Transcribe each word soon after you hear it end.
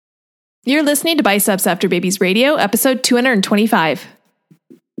You're listening to Biceps After Babies Radio, episode 225.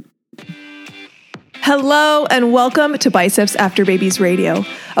 Hello and welcome to Biceps After Babies Radio,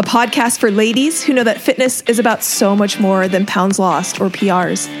 a podcast for ladies who know that fitness is about so much more than pounds lost or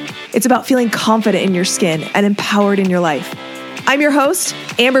PRs. It's about feeling confident in your skin and empowered in your life. I'm your host,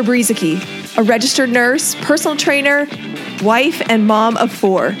 Amber Brezicki, a registered nurse, personal trainer, wife, and mom of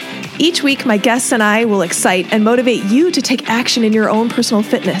 4. Each week, my guests and I will excite and motivate you to take action in your own personal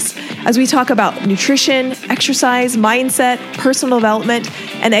fitness as we talk about nutrition, exercise, mindset, personal development,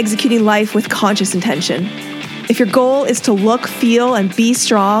 and executing life with conscious intention. If your goal is to look, feel, and be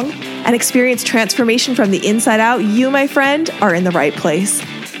strong and experience transformation from the inside out, you, my friend, are in the right place.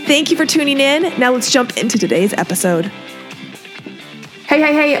 Thank you for tuning in. Now let's jump into today's episode.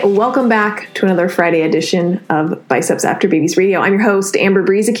 Hey, welcome back to another Friday edition of Biceps After Babies Radio. I'm your host, Amber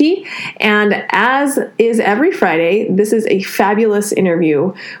Brezicki, and as is every Friday, this is a fabulous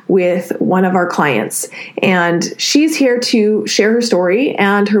interview with one of our clients, and she's here to share her story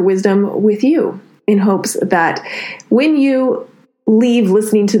and her wisdom with you in hopes that when you leave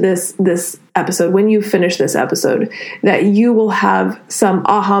listening to this episode, when you finish this episode, that you will have some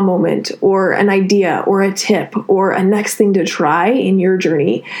aha moment or an idea or a tip or a next thing to try in your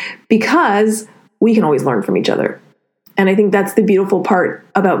journey, because we can always learn from each other. And I think that's the beautiful part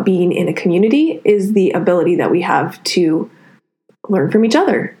about being in a community, is the ability that we have to learn from each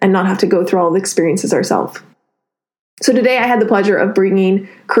other and not have to go through all the experiences ourselves. So today I had the pleasure of bringing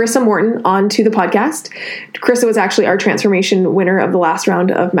Carissa Morton onto the podcast. Carissa was actually our transformation winner of the last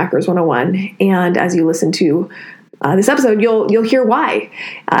round of Macros 101. And as you listen to this episode, you'll hear why.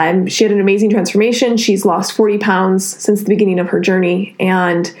 She had an amazing transformation. She's lost 40 pounds since the beginning of her journey.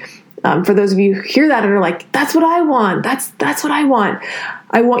 And for those of you who hear that and are like, that's what I want. That's what I want.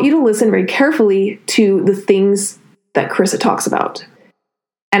 I want you to listen very carefully to the things that Carissa talks about.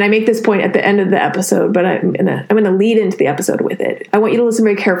 And I make this point at the end of the episode, but I'm gonna lead into the episode with it. I want you to listen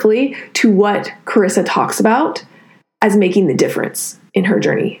very carefully to what Carissa talks about as making the difference in her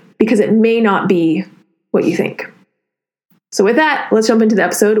journey, because it may not be what you think. So with that, let's jump into the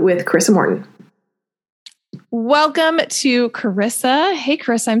episode with Carissa Morton. Welcome to Carissa. Hey,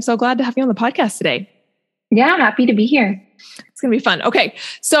 Carissa, I'm so glad to have you on the podcast today. Yeah, happy to be here. It's going to be fun. Okay.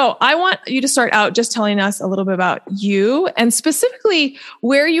 So I want you to start out just telling us a little bit about you and specifically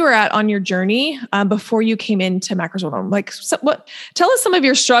where you were at on your journey before you came into Macros 101. Tell us some of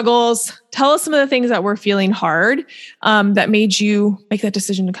your struggles. Tell us some of the things that were feeling hard that made you make that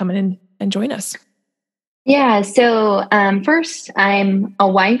decision to come in and join us. Yeah. So first, I'm a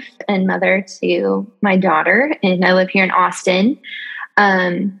wife and mother to my daughter, and I live here in Austin.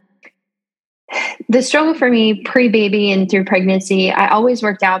 The struggle for me pre-baby and through pregnancy, I always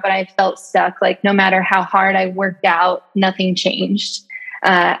worked out, but I felt stuck. Like no matter how hard I worked out, nothing changed.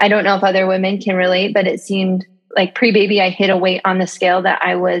 I don't know if other women can relate, but it seemed like pre-baby, I hit a weight on the scale that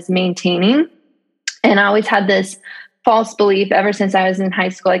I was maintaining. And I always had this false belief ever since I was in high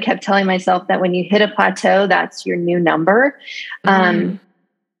school. I kept telling myself that when you hit a plateau, that's your new number.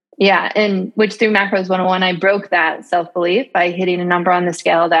 Yeah. And which through Macros 101, I broke that self-belief by hitting a number on the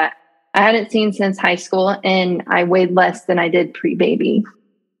scale that I hadn't seen since high school, and I weighed less than I did pre-baby.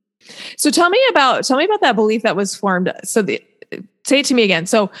 So tell me about that belief that was formed. So say it to me again.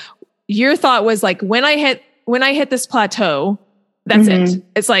 So your thought was like, when I hit this plateau, that's it.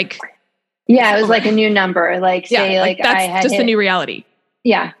 It's like, yeah, it was like a new number. Like say, like that's I had just the new reality.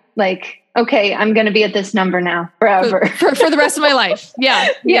 Yeah. Like, okay, I'm going to be at this number now forever for the rest of my life. Yeah.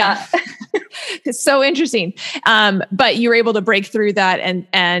 Yeah. It's so interesting. But you were able to break through that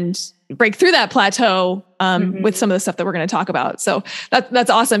and break through that plateau with some of the stuff that we're going to talk about. So that's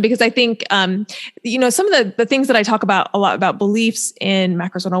awesome, because I think, some of the things that I talk about a lot about beliefs in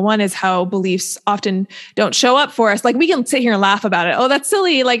Macros 101 is how beliefs often don't show up for us. Like we can sit here and laugh about it. Oh, that's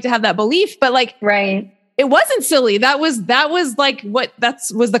silly. Like to have that belief, but like, right. It wasn't silly. That was like was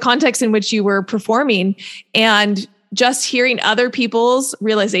the context in which you were performing, and just hearing other people's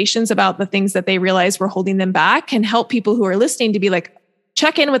realizations about the things that they realized were holding them back can help people who are listening to be like,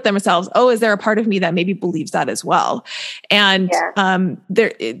 check in with themselves. Oh, is there a part of me that maybe believes that as well? And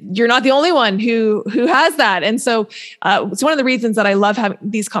you're not the only one who has that. And so it's one of the reasons that I love having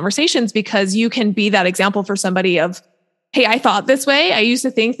these conversations, because you can be that example for somebody of, hey, I thought this way. I used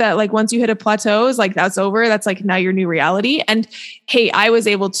to think that like once you hit a plateau, it's like that's over. That's like now your new reality. And hey, I was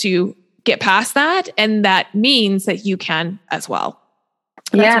able to get past that, and that means that you can as well.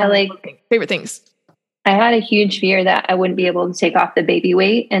 That's like favorite things. I had a huge fear that I wouldn't be able to take off the baby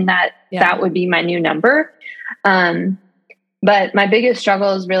weight, and that would be my new number. But my biggest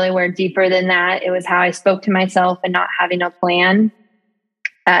struggles really were deeper than that. It was how I spoke to myself and not having a plan.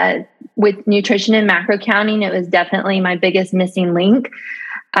 with nutrition and macro counting, it was definitely my biggest missing link.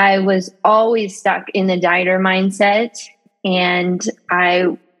 I was always stuck in the dieter mindset, and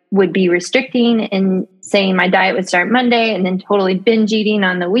I would be restricting and saying my diet would start Monday and then totally binge eating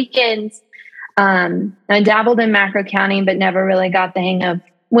on the weekends. I dabbled in macro counting, but never really got the hang of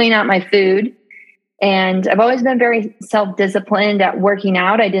weighing out my food. And I've always been very self-disciplined at working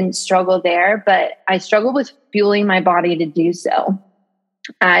out. I didn't struggle there, but I struggled with fueling my body to do so.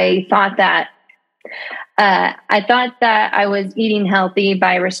 I thought that I was eating healthy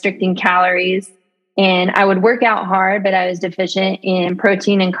by restricting calories, and I would work out hard, but I was deficient in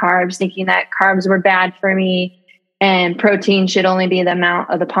protein and carbs, thinking that carbs were bad for me and protein should only be the amount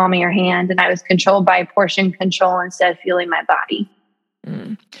of the palm of your hand. And I was controlled by portion control instead of fueling my body.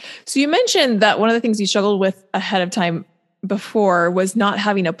 So you mentioned that one of the things you struggled with ahead of time before was not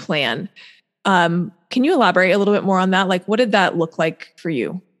having a plan. Can you elaborate a little bit more on that? Like, what did that look like for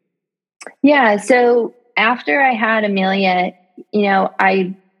you? Yeah. So after I had Amelia,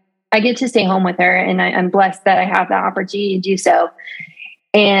 I get to stay home with her, and I'm blessed that I have the opportunity to do so.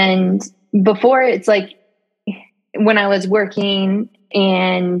 And before, it's like when I was working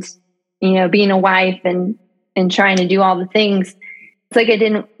and, being a wife and trying to do all the things, it's like I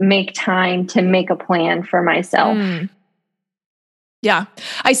didn't make time to make a plan for myself. Yeah.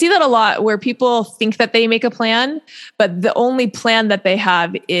 I see that a lot where people think that they make a plan, but the only plan that they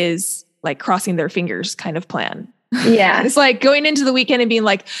have is like crossing their fingers kind of plan. Yeah. It's like going into the weekend and being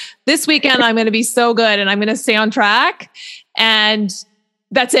like, this weekend, I'm going to be so good and I'm going to stay on track. And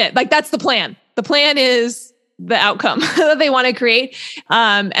that's it. Like, that's the plan. The plan is the outcome that they want to create.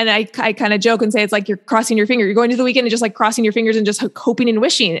 And I kind of joke and say, it's like you're crossing your finger. You're going to the weekend and just like crossing your fingers and just hoping and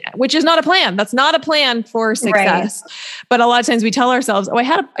wishing, which is not a plan. That's not a plan for success. Right. But a lot of times we tell ourselves, oh, I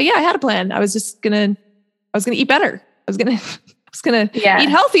had a plan. I was going to eat better. I was going to eat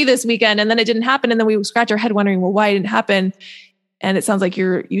healthy this weekend. And then it didn't happen. And then we scratch our head wondering, well, why it didn't happen? And it sounds like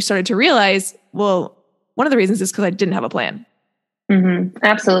you started to realize, well, one of the reasons is because I didn't have a plan. Mm-hmm.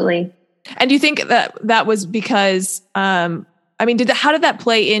 Absolutely. And do you think that was because, how did that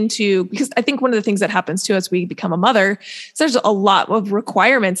play into, because I think one of the things that happens to us, we become a mother, so there's a lot of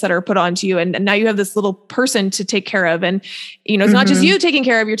requirements that are put onto you. And now you have this little person to take care of. And, it's not just you taking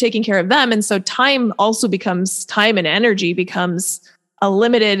care of, you're taking care of them. And so time and energy becomes a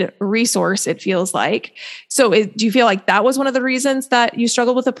limited resource, it feels like. So do you feel like that was one of the reasons that you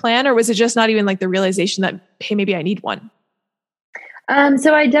struggled with a plan, or was it just not even like the realization that, hey, maybe I need one?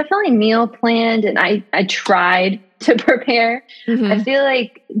 So I definitely meal planned, and I tried to prepare. Mm-hmm. I feel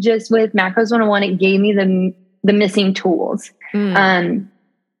like just with Macros 101, it gave me the missing tools.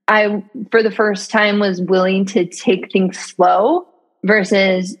 I, for the first time, was willing to take things slow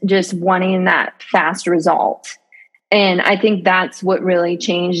versus just wanting that fast result. And I think that's what really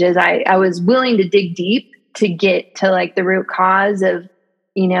changed is I was willing to dig deep to get to like the root cause of,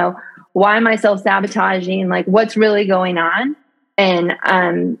 why am I self-sabotaging? Like, what's really going on? And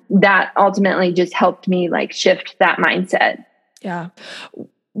that ultimately just helped me like shift that mindset. Yeah.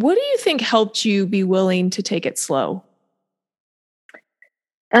 What do you think helped you be willing to take it slow?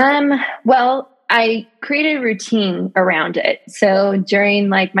 Well, I created a routine around it. So during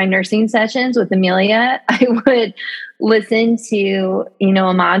like my nursing sessions with Amelia, I would listen to, a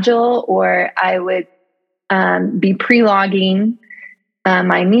module, or I would be pre-logging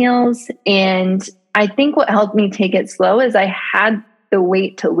my meals. And I think what helped me take it slow is I had the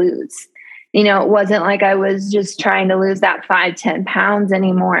weight to lose. It wasn't like I was just trying to lose that 5-10 pounds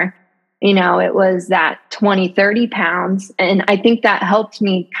anymore. It was that 20-30 pounds. And I think that helped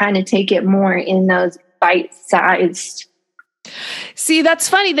me kind of take it more in those bite-sized. See, that's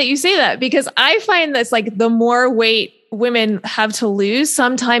funny that you say that, because I find this like the more weight women have to lose,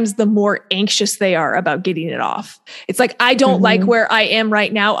 sometimes the more anxious they are about getting it off. It's like, I don't like where I am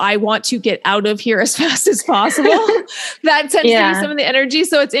right now. I want to get out of here as fast as possible. That tends to be some of the energy.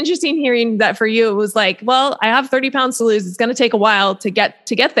 So it's interesting hearing that for you. It was like, well, I have 30 pounds to lose. It's going to take a while to get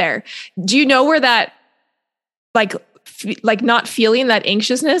do you know where that like not feeling that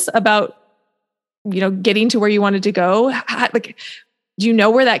anxiousness about, getting to where you wanted to go? Like, do you know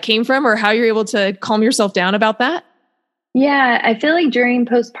where that came from, or how you're able to calm yourself down about that? Yeah, I feel like during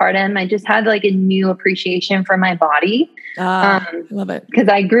postpartum, I just had like a new appreciation for my body. I love it. Because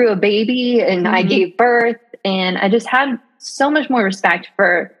I grew a baby and I gave birth, and I just had so much more respect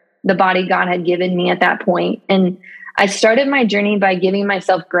for the body God had given me at that point. And I started my journey by giving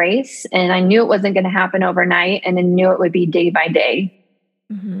myself grace, and I knew it wasn't going to happen overnight, and I knew it would be day by day.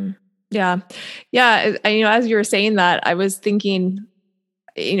 Mm-hmm. Yeah. Yeah. As you were saying that, I was thinking,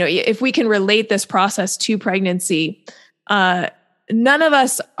 if we can relate this process to pregnancy, none of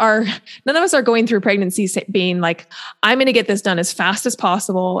us are going through pregnancy being like, I'm going to get this done as fast as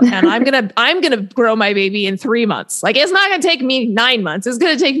possible. And I'm going to grow my baby in 3 months. Like, it's not going to take me 9 months. It's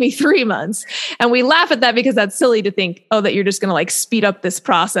going to take me 3 months. And we laugh at that because that's silly to think, oh, that you're just going to like speed up this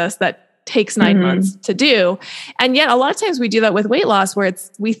process that takes 9 months to do. And yet a lot of times we do that with weight loss, where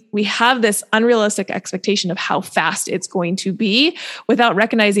we have this unrealistic expectation of how fast it's going to be without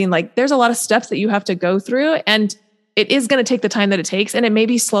recognizing like there's a lot of steps that you have to go through, and it is going to take the time that it takes. And it may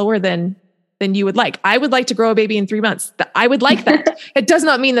be slower than you would like. I would like to grow a baby in 3 months. I would like that. It does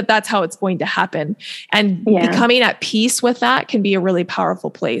not mean that that's how it's going to happen. And becoming at peace with that can be a really powerful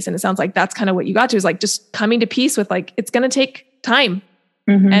place. And it sounds like that's kind of what you got to, is like just coming to peace with like, it's going to take time.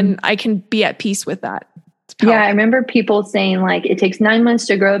 And I can be at peace with that. Yeah. I remember people saying like, it takes 9 months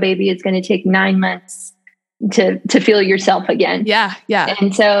to grow a baby. It's going to take 9 months to feel yourself again. Yeah. Yeah.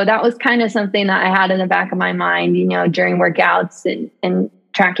 And so that was kind of something that I had in the back of my mind, you know, during workouts and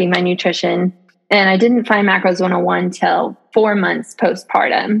tracking my nutrition. And I didn't find Macros 101 till 4 months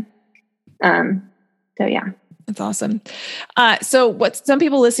postpartum. So yeah. That's awesome. So what some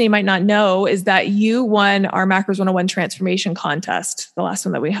people listening might not know is that you won our Macros 101 transformation contest, the last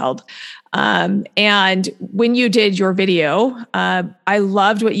one that we held. And when you did your video, I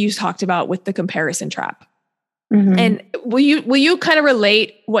loved what you talked about with the comparison trap. And will you kind of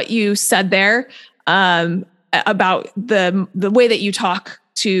relate what you said there, about the way that you talk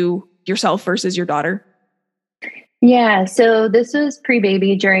to yourself versus your daughter? Yeah. So this was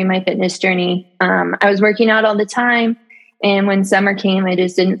pre-baby during my fitness journey. I was working out all the time. And when summer came, I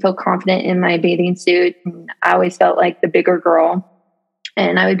just didn't feel confident in my bathing suit. And I always felt like the bigger girl.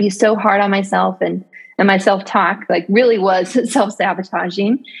 And I would be so hard on myself, and my self-talk like really was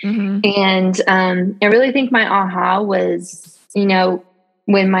self-sabotaging. And I really think my aha was, you know,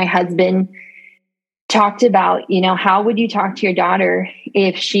 when my husband talked about, you know, how would you talk to your daughter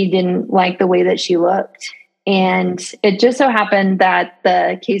if she didn't like the way that she looked? And it just so happened that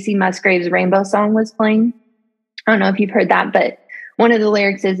the Casey Musgraves Rainbow song was playing. I don't know if you've heard that, but one of the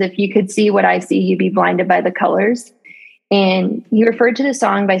lyrics is, if you could see what I see, you'd be blinded by the colors. And he referred to the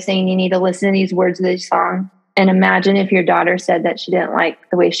song by saying, you need to listen to these words of this song and imagine if your daughter said that she didn't like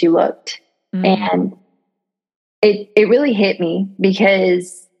the way she looked. And it really hit me,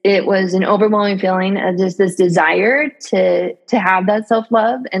 because it was an overwhelming feeling of just this desire to have that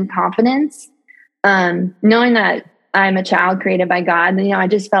self-love and confidence. Knowing that I'm a child created by God, you know, I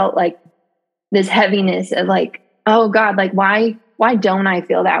just felt like this heaviness of like, oh God, like why don't I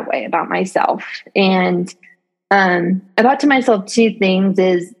feel that way about myself? And I thought to myself two things: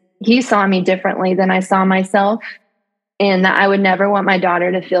 is he saw me differently than I saw myself, and that I would never want my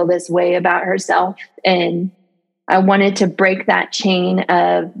daughter to feel this way about herself. And I wanted to break that chain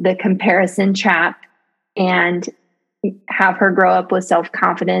of the comparison trap and have her grow up with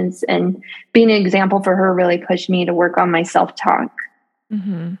self-confidence, and being an example for her really pushed me to work on my self-talk.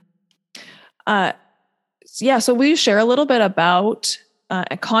 Yeah. So will you share a little bit about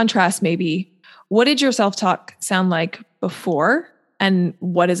a contrast, maybe? What did your self-talk sound like before, and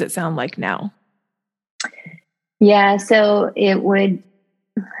what does it sound like now? Yeah. So it would,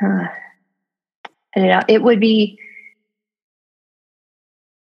 I don't know, it would be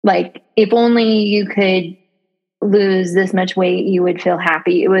like, if only you could lose this much weight, you would feel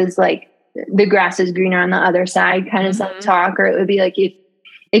happy. It was like, the grass is greener on the other side kind of self-talk. Or it would be like,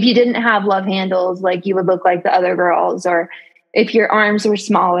 if you didn't have love handles, like you would look like the other girls. Or if your arms were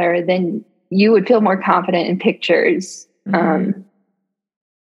smaller, then you would feel more confident in pictures. So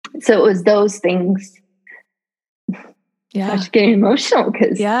it was those things. Yeah. Such getting emotional,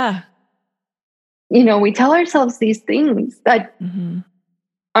 because, you know, we tell ourselves these things that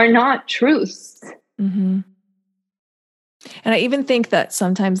are not truths. And I even think that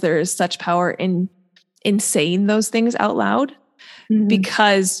sometimes there is such power in saying those things out loud,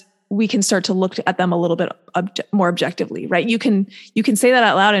 because we can start to look at them a little bit more objectively, right? You can say that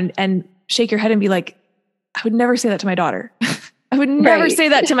out loud and shake your head and be like, I would never say that to my daughter. I would never say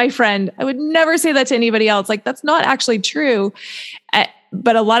that to my friend. I would never say that to anybody else. Like, that's not actually true.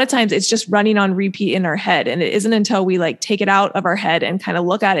 But a lot of times it's just running on repeat in our head. And it isn't until we like take it out of our head and kind of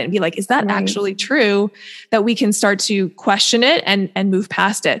look at it and be like, is that actually true, that we can start to question it and move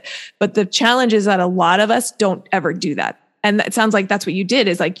past it. But the challenge is that a lot of us don't ever do that. And it sounds like that's what you did,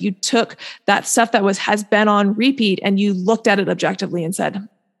 is like you took that stuff that has been on repeat and you looked at it objectively and said,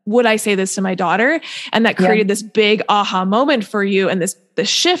 would I say this to my daughter? And that created this big aha moment for you, and this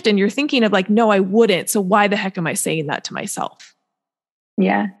shift in your thinking of like, no, I wouldn't. So why the heck am I saying that to myself?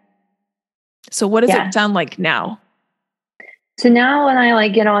 Yeah. So what does it sound like now? So now when I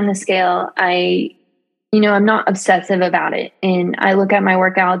like get on the scale, I I'm not obsessive about it. And I look at my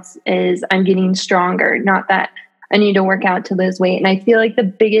workouts as I'm getting stronger, not that I need to work out to lose weight. And I feel like the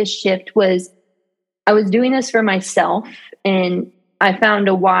biggest shift was I was doing this for myself, and I found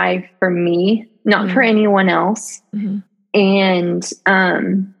a why for me, not for anyone else. And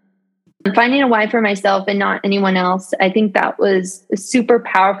finding a why for myself and not anyone else, I think that was a super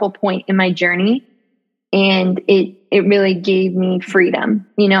powerful point in my journey. And it really gave me freedom.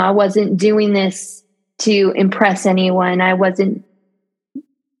 I wasn't doing this to impress anyone. I wasn't,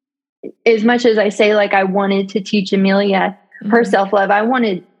 as much as I say, like, I wanted to teach Amelia her self-love, I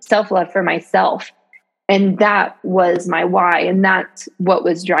wanted self-love for myself. And that was my why. And that's what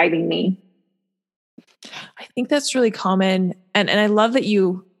was driving me. I think that's really common. And I love that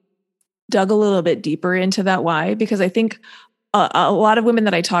you dug a little bit deeper into that why, because I think a lot of women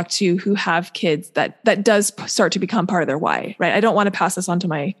that I talk to who have kids, that does start to become part of their why, right? I don't want to pass this on to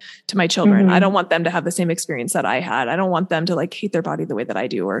my children. I don't want them to have the same experience that I had. I don't want them to like hate their body the way that I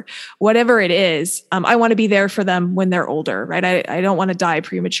do, or whatever it is. I want to be there for them when they're older, right? I don't want to die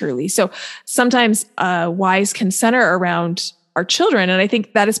prematurely. So sometimes whys can center around our children. And I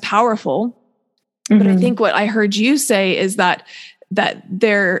think that is powerful. But I think what I heard you say is that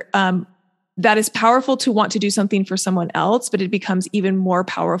they're, that is powerful to want to do something for someone else, but it becomes even more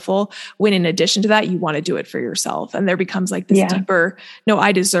powerful when, in addition to that, you want to do it for yourself. And there becomes like this deeper, no,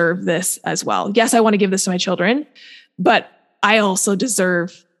 I deserve this as well. Yes, I want to give this to my children, but I also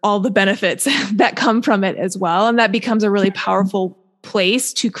deserve all the benefits that come from it as well. And that becomes a really powerful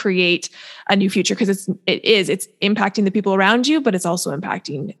place to create a new future, because it's impacting the people around you, but it's also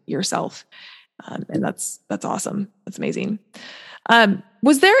impacting yourself. And that's awesome. That's amazing.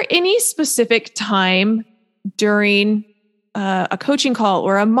 Was there any specific time during a coaching call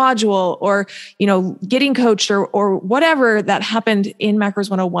or a module or, getting coached or whatever that happened in Macros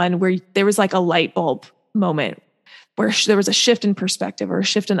 101 where there was like a light bulb moment where there was a shift in perspective or a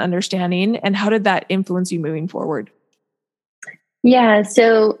shift in understanding? And how did that influence you moving forward? Yeah.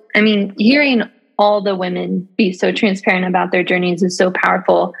 So, hearing all the women be so transparent about their journeys is so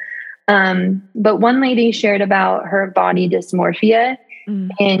powerful. But one lady shared about her body dysmorphia,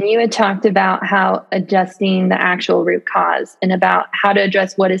 and you had talked about how adjusting the actual root cause and about how to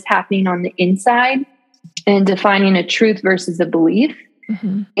address what is happening on the inside and defining a truth versus a belief,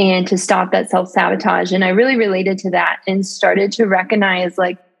 and to stop that self-sabotage. And I really related to that and started to recognize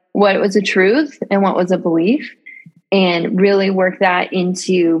like what was a truth and what was a belief, and really work that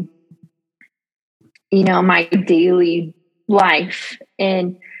into, my daily life,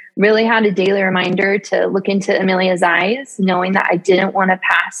 and really had a daily reminder to look into Amelia's eyes, knowing that I didn't want to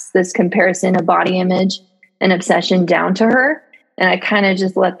pass this comparison of body image and obsession down to her. And I kind of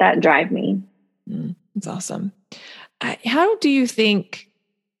just let that drive me. That's awesome. How do you think,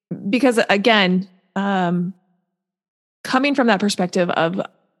 because again, coming from that perspective of,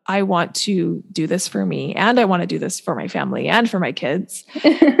 I want to do this for me and I want to do this for my family and for my kids.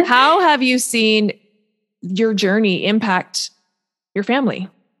 How have you seen your journey impact your family?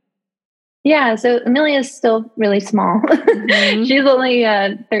 Yeah. So Amelia is still really small. She's only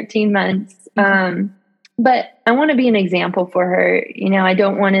 13 months. But I want to be an example for her. I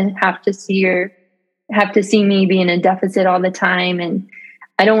don't want to have to see me be in a deficit all the time. And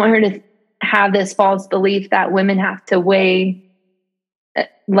I don't want her to have this false belief that women have to weigh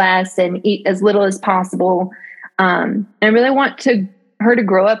less and eat as little as possible. I really want her to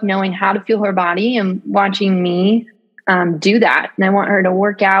grow up knowing how to feel her body and watching me do that. And I want her to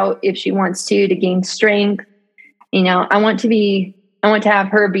work out if she wants to gain strength. I want to have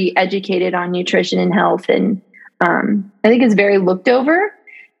her be educated on nutrition and health. And I think it's very looked over,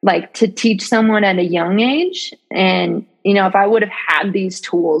 like to teach someone at a young age. And, if I would have had these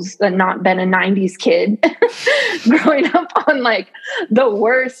tools and not been a 90s kid growing up on like the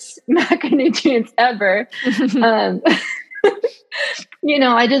worst macronutrients ever,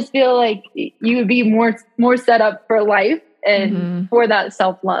 I just feel like you would be more set up for life and for that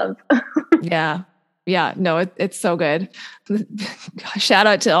self-love. Yeah. No, it's so good. Shout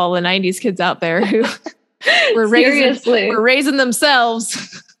out to all the 90s kids out there who were raising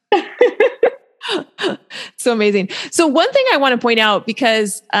themselves. So amazing. So one thing I want to point out,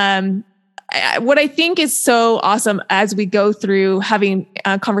 because what I think is so awesome as we go through having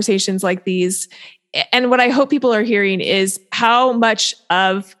conversations like these, and what I hope people are hearing, is how much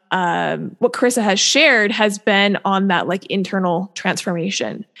of what Carissa has shared has been on that like internal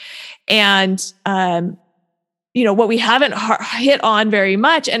transformation. And, what we haven't hit on very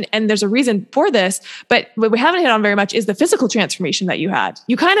much, and there's a reason for this, but what we haven't hit on very much is the physical transformation that you had.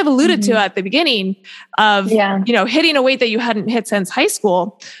 You kind of alluded to at the beginning of, hitting a weight that you hadn't hit since high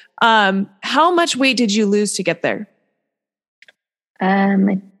school. How much weight did you lose to get there?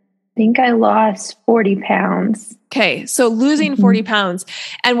 I think I lost 40 pounds. Okay. So losing 40 pounds.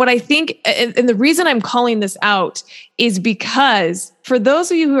 And what I think, and the reason I'm calling this out is because for those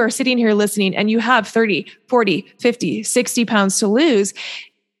of you who are sitting here listening and you have 30, 40, 50, 60 pounds to lose,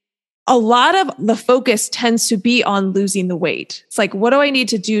 a lot of the focus tends to be on losing the weight. It's like, what do I need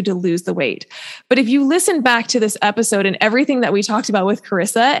to do to lose the weight? But if you listen back to this episode and everything that we talked about with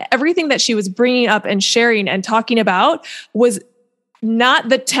Carissa, everything that she was bringing up and sharing and talking about was not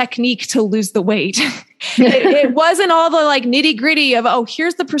the technique to lose the weight. It wasn't all the like nitty gritty of, oh,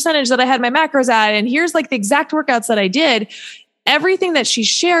 here's the percentage that I had my macros at, and here's like the exact workouts that I did. Everything that she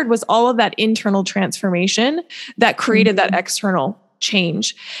shared was all of that internal transformation that created that external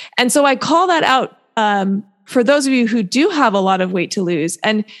change. And so I call that out for those of you who do have a lot of weight to lose.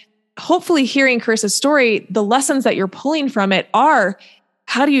 And hopefully hearing Carissa's story, the lessons that you're pulling from it are,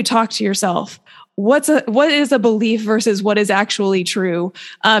 how do you talk to yourself? What is a belief versus what is actually true?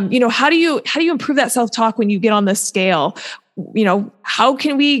 How do you improve that self-talk when you get on the scale? How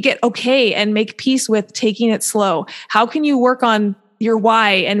can we get okay and make peace with taking it slow? How can you work on your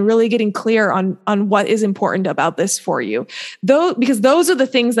why and really getting clear on what is important about this for you? Because those are the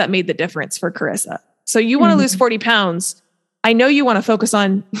things that made the difference for Carissa. So you want to lose 40 pounds. I know you want to focus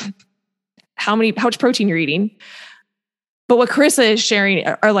on how much protein you're eating. But what Carissa is sharing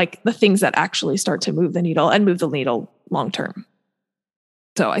are like the things that actually start to move the needle and move the needle long term.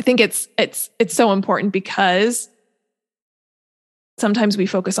 So I think it's so important because sometimes we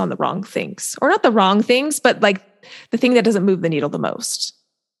focus on the wrong things, or not the wrong things, but like the thing that doesn't move the needle the most.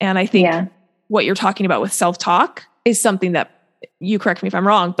 And I think what you're talking about with self-talk is something that, you correct me if I'm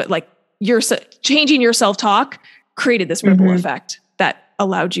wrong, but like you're changing your self-talk created this ripple effect that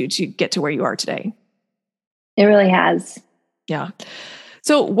allowed you to get to where you are today. It really has. Yeah.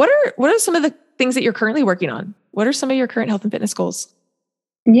 So what are some of the things that you're currently working on? What are some of your current health and fitness goals?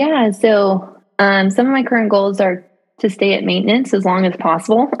 Yeah. So some of my current goals are to stay at maintenance as long as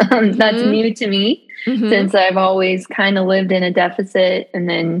possible. That's new to me since I've always kind of lived in a deficit and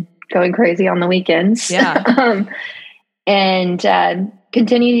then going crazy on the weekends. Yeah. And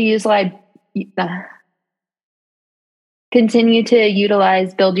continue to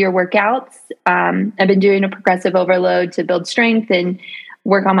utilize Build Your Workouts. I've been doing a progressive overload to build strength and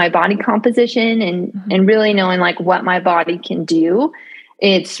work on my body composition and really knowing like what my body can do.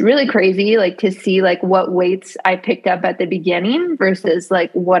 It's really crazy, like to see like what weights I picked up at the beginning versus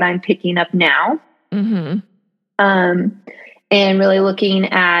like what I'm picking up now. And really looking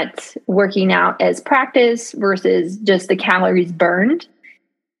at working out as practice versus just the calories burned.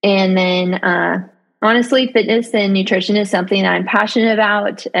 And then, honestly, fitness and nutrition is something that I'm passionate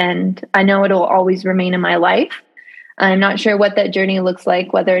about, and I know it'll always remain in my life. I'm not sure what that journey looks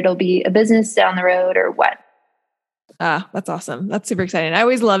like, whether it'll be a business down the road or what. That's awesome. That's super exciting. I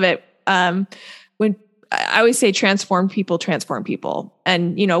always love it. When I always say transform people.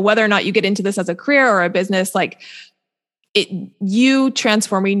 And, whether or not you get into this as a career or a business, like you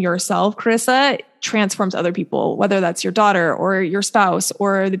transforming yourself, Carissa, transforms other people, whether that's your daughter or your spouse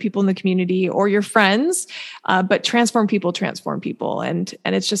or the people in the community or your friends, but transform people. And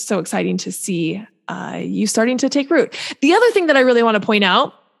it's just so exciting to see you starting to take root. The other thing that I really want to point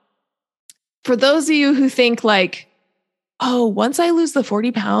out, for those of you who think like, oh, once I lose the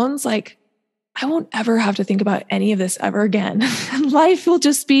 40 pounds, like I won't ever have to think about any of this ever again. Life will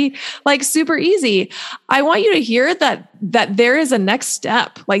just be like super easy. I want you to hear that there is a next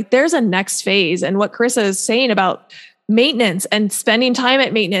step, like there's a next phase. And what Carissa is saying about maintenance and spending time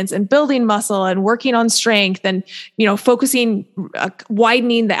at maintenance and building muscle and working on strength and, focusing,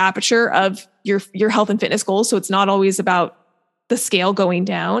 widening the aperture of your health and fitness goals. So it's not always about the scale going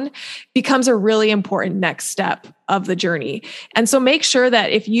down, becomes a really important next step of the journey. And so make sure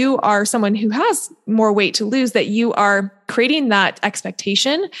that if you are someone who has more weight to lose, that you are creating that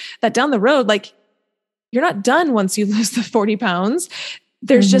expectation that down the road, like you're not done once you lose the 40 pounds.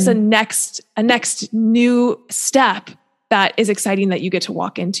 There's just a next new step that is exciting that you get to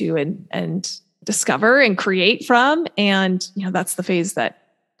walk into and discover and create from. And, that's the phase that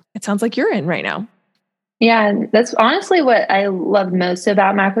it sounds like you're in right now. Yeah, that's honestly what I love most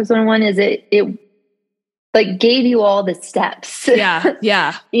about Macros 101 is it like gave you all the steps. Yeah.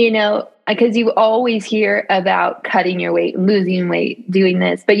 Because you always hear about cutting your weight, losing weight, doing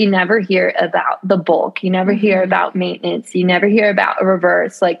this, but you never hear about the bulk. You never hear about maintenance. You never hear about a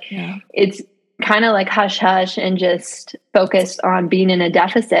reverse. It's kind of like hush hush and just focused on being in a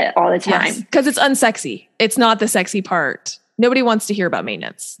deficit all the time. Because it's unsexy. It's not the sexy part. Nobody wants to hear about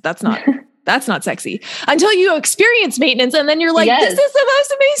maintenance. That's not That's not sexy. Until you experience maintenance, and then you're like, Yes. this is the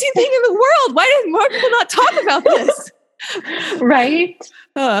most amazing thing in the world. Why did more people not talk about this? Right.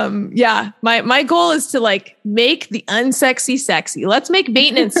 Yeah. My goal is to like make the unsexy sexy. Let's make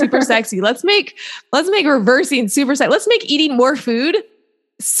maintenance super sexy. Let's make reversing super sexy. Let's make eating more food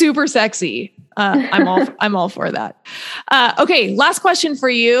super sexy. I'm all for that. Okay. Last question for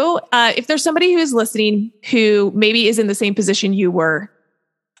you. If there's somebody who's listening who maybe is in the same position you were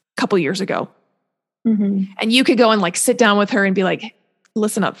a couple years ago, and you could go and like sit down with her and be like,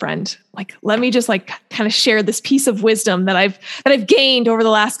 listen up, friend. Like, let me just like kind of share this piece of wisdom that I've gained over the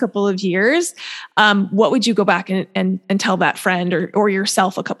last couple of years. What would you go back and tell that friend or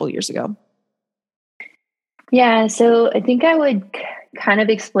yourself a couple of years ago? Yeah. So I think I would kind of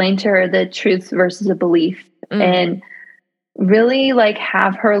explain to her the truth versus a belief, and really like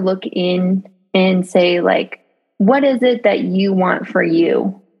have her look in and say like, what is it that you want for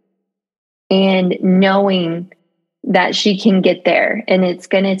you? And knowing that she can get there, and it's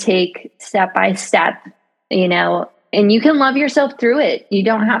going to take step by step, and you can love yourself through it. You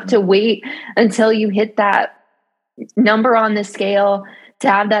don't have to wait until you hit that number on the scale to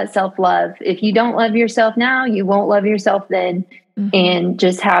have that self-love. If you don't love yourself now, you won't love yourself then. And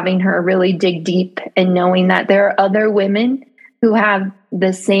just having her really dig deep and knowing that there are other women who have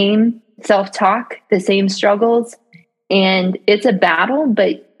the same self-talk, the same struggles, and it's a battle,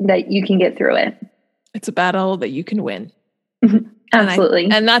 but that you can get through it. It's a battle that you can win. Absolutely.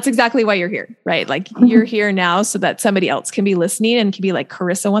 And that's exactly why you're here, right? Like you're here now so that somebody else can be listening and can be like,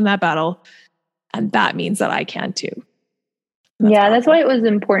 Carissa won that battle. And that means that I can too. That's why it was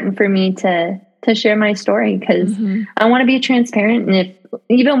important for me to share my story, because I want to be transparent. And if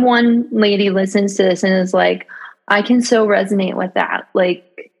even one lady listens to this and is like, I can so resonate with that.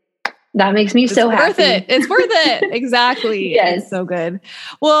 Like, that makes me so happy. It's worth it. Exactly. Yes. It's so good.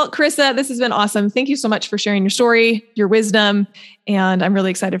 Well, Carissa, this has been awesome. Thank you so much for sharing your story, your wisdom. And I'm really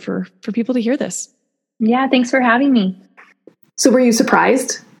excited for people to hear this. Yeah. Thanks for having me. So were you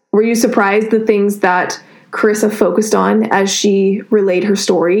surprised? Were you surprised the things that Carissa focused on as she relayed her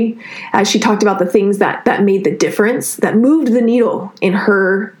story, as she talked about the things that made the difference, that moved the needle in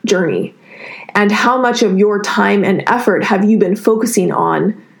her journey? And how much of your time and effort have you been focusing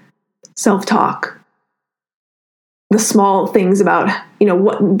on self-talk, the small things about,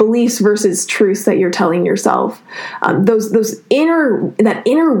 what beliefs versus truths that you're telling yourself, that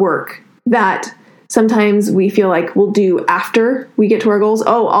inner work that sometimes we feel like we'll do after we get to our goals.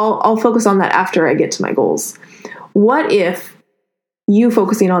 Oh, I'll focus on that after I get to my goals. What if you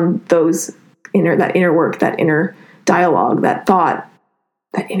focusing on that inner work, that inner dialogue, that thought,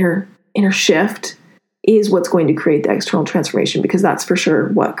 that inner shift is what's going to create the external transformation? Because that's for sure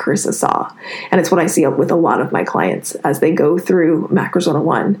what Carissa saw. And it's what I see with a lot of my clients as they go through Macros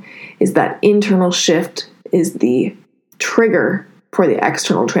 101, is that internal shift is the trigger for the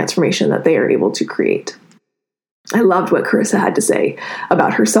external transformation that they are able to create. I loved what Carissa had to say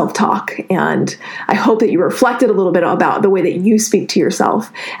about her self-talk. And I hope that you reflected a little bit about the way that you speak to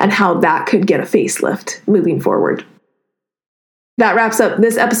yourself and how that could get a facelift moving forward. That wraps up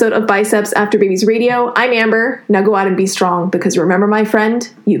this episode of Biceps After Babies Radio. I'm Amber. Now go out and be strong, because remember, my friend,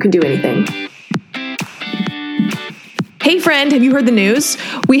 you can do anything. Hey friend, have you heard the news?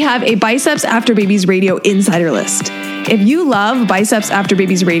 We have a Biceps After Babies Radio insider list. If you love Biceps After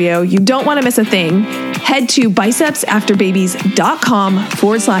Babies Radio, you don't want to miss a thing, head to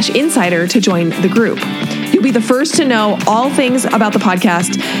bicepsafterbabies.com/insider to join the group. You'll be the first to know all things about the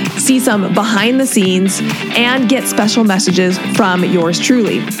podcast, see some behind the scenes, and get special messages from yours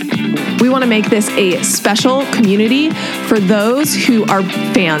truly. We want to make this a special community for those who are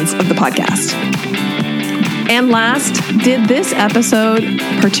fans of the podcast. And last, did this episode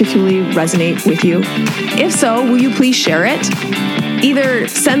particularly resonate with you? If so, will you please share it? Either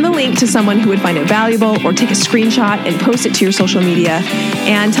send the link to someone who would find it valuable, or take a screenshot and post it to your social media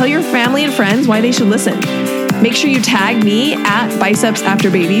and tell your family and friends why they should listen. Make sure you tag me at Biceps After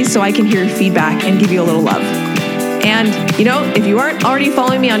Babies so I can hear your feedback and give you a little love. And, if you aren't already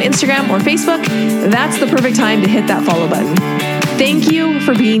following me on Instagram or Facebook, that's the perfect time to hit that follow button. Thank you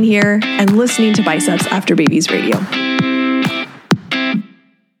for being here and listening to Biceps After Babies Radio.